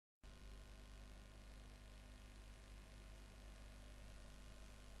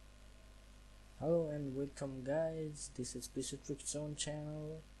welcome guys, this is PC Zone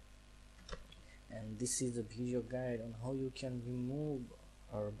channel, and this is a video guide on how you can remove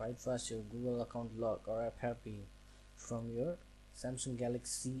or bypass your Google account lock or FRP from your Samsung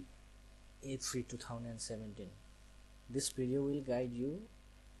Galaxy A3 2017. This video will guide you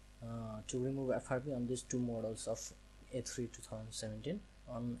to remove FRP on these two models of A3 2017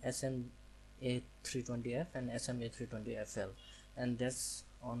 on SM A320F and SM A320FL, and that's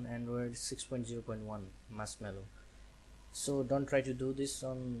on Android 6.0.1 Marshmallow. So don't try to do this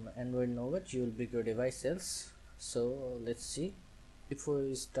on Android Nougat, you will break your device cells. So let's see. Before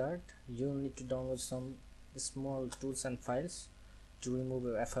we start, you'll need to download some small tools and files to remove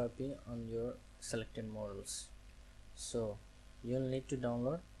your FRP on your selected models. So you'll need to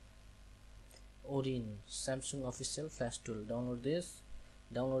download Odin Samsung official flash tool. Download this,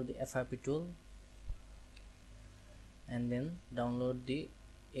 download the FRP tool, and then download the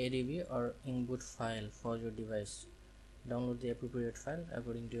ADB or input file for your device. Download the appropriate file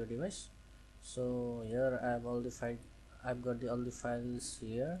according to your device. So here I have all the file. I've got all the files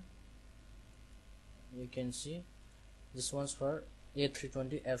here. You can see this one's for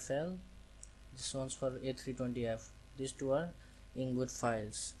A320FL, this one's for A320F. These two are input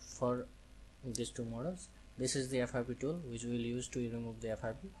files for these two models. This is the FRP tool which we will use to remove the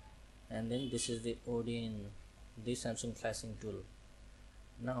FRP, and then this is the Odin, the Samsung flashing tool.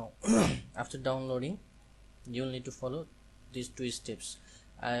 Now after downloading, you will need to follow these two steps.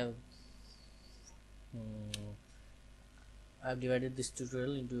 I've divided this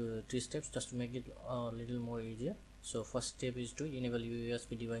tutorial into 3 steps just to make it a little more easier. So first step is to enable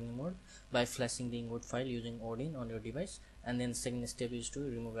USB debugging mode by flashing the input file using Odin on your device, and then second step is to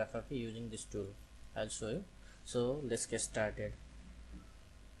remove FRP using this tool. I'll show you. So let's get started.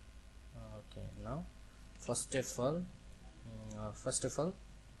 Okay, now first of all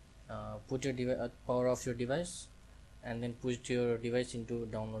put your power off your device, and then put your device into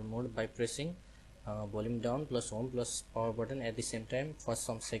download mode by pressing volume down plus home plus power button at the same time for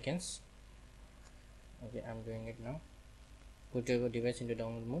some seconds. Okay, I'm doing it now. Put your device into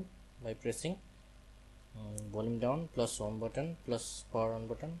download mode by pressing volume down plus home button plus power on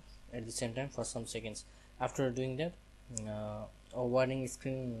button at the same time for some seconds. After doing that, a warning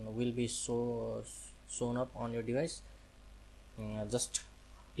screen will be shown up on your device. Just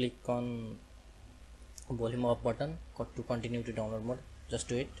click on volume up button to continue to download mode. Just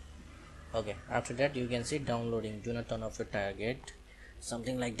do it. Okay, after that you can see downloading. Do not turn off your target,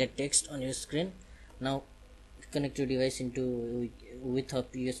 something like that text on your screen. Now connect your device into with a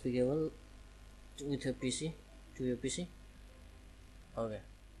USB cable with your PC to your PC. Okay,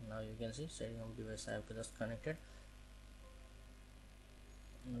 now you can see setting up device. I have just connected.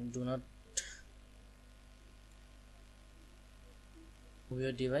 Do not move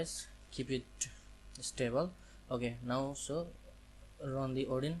your device, keep it stable. Okay, now so run the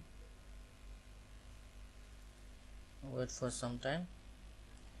Odin. Wait for some time.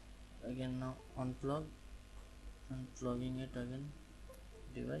 Again, now unplugging it again,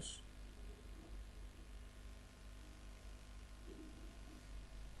 device.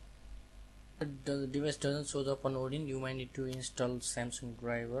 The device doesn't show up on Odin, you might need to install Samsung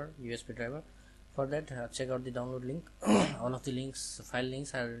driver, USB driver. For that, check out the download link. All of the links, file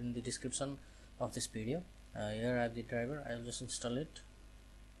links, are in the description of this video. Here I have the driver. I'll just install it.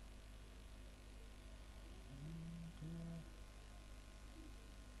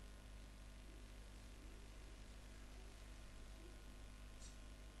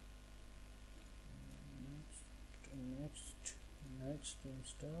 Next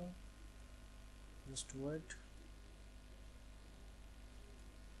install. Just wait.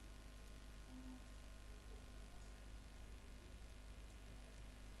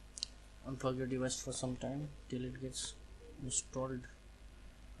 Unplug your device for some time till it gets installed.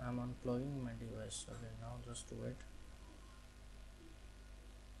 I'm unplugging my device. Okay, now just wait.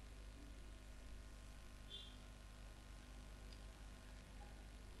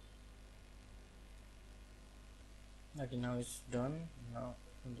 Okay, now it's done. Now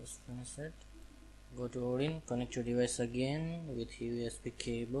just finish it. Go to Odin, connect your device again with USB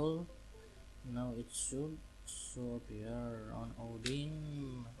cable. Now it should show up here on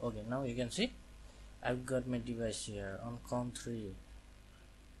Odin. Okay, now you can see I've got my device here on COM3.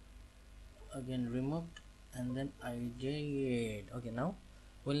 Again removed, and then I did. Okay, now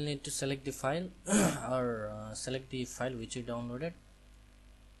we'll need to select the file or select the file which you downloaded,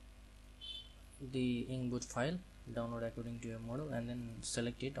 the input file, download according to your model, and then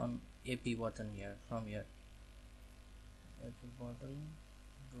select it on AP button here. From here, AP button,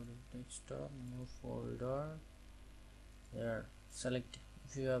 go to desktop, new folder. Here select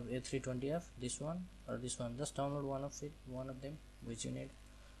If you have A320F, this one or this one, just download one of them which you need.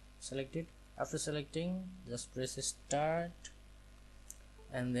 Select it. After selecting, just press start,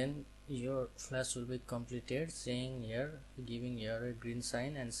 and then your flash will be completed, saying here, giving here a green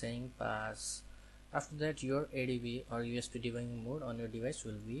sign and saying pass. After that, your ADB or USB debugging mode on your device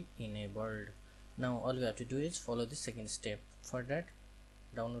will be enabled. Now all you have to do is follow the second step. For that,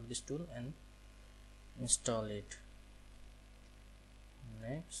 download this tool and install it.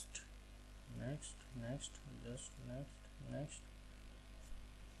 Next, just next.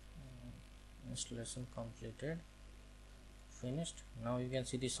 Installation completed, finished. Now you can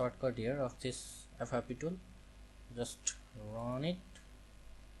see the shortcut here of this FRP tool. Just run it.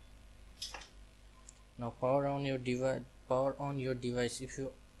 Now power on your device.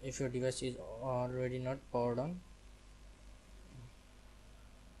 If your device is already not powered on,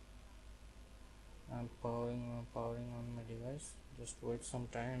 I'm powering on my device. Just wait some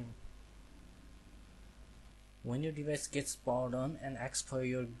time. When your device gets powered on and asks for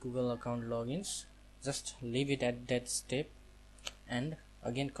your Google account logins, just leave it at that step and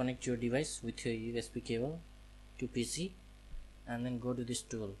again connect your device with your USB cable to PC and then go to this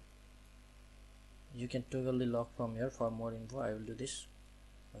tool. You can toggle the lock from here. For more info, I will do this.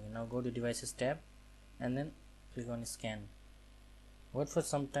 Okay, now go to devices tab and then click on scan. Wait for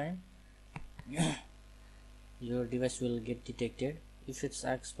some time. Your device will get detected. If it's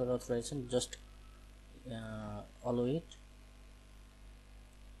asks for authorization, just allow it.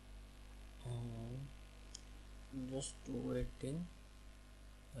 Just waiting.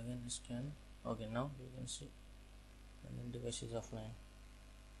 Again scan. Okay, now you can see, and then device is offline.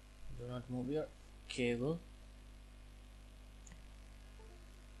 Do not move your cable.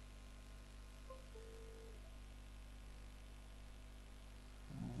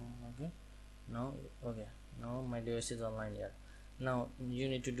 Okay, now my device is online here. Now you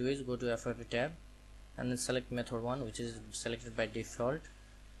need to do is go to FRP tab and then select method 1, which is selected by default.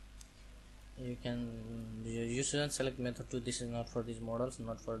 You shouldn't select method 2. This is not for these models,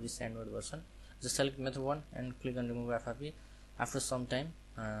 not for this Android version. Just select method 1 and click on remove FRP. After some time,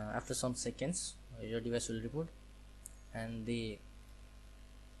 after some seconds, your device will reboot and the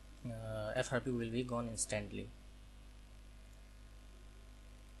FRP will be gone instantly.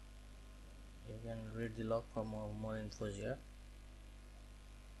 You can read the log for more info here.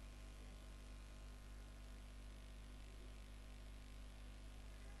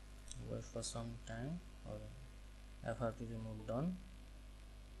 Wait for some time. Okay. FRP remove done.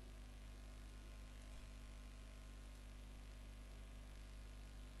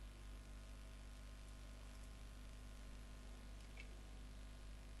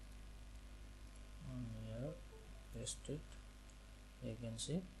 Here, paste it. You can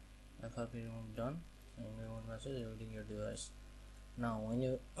see FRP remove done and remove message reading your device. Now when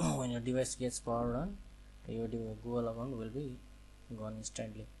your device gets powered on, your Google account will be gone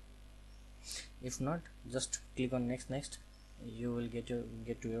instantly. If not, just click on next. You will get to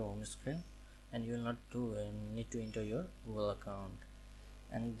your home screen and you will not need to enter your Google account.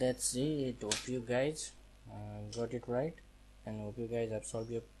 And that's it. Hope you guys got it right and hope you guys have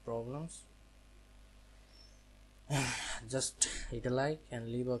solved your problems. Just hit a like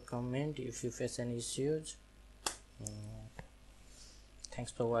and leave a comment if you face any issues.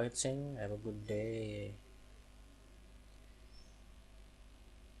 Thanks for watching. Have a good day.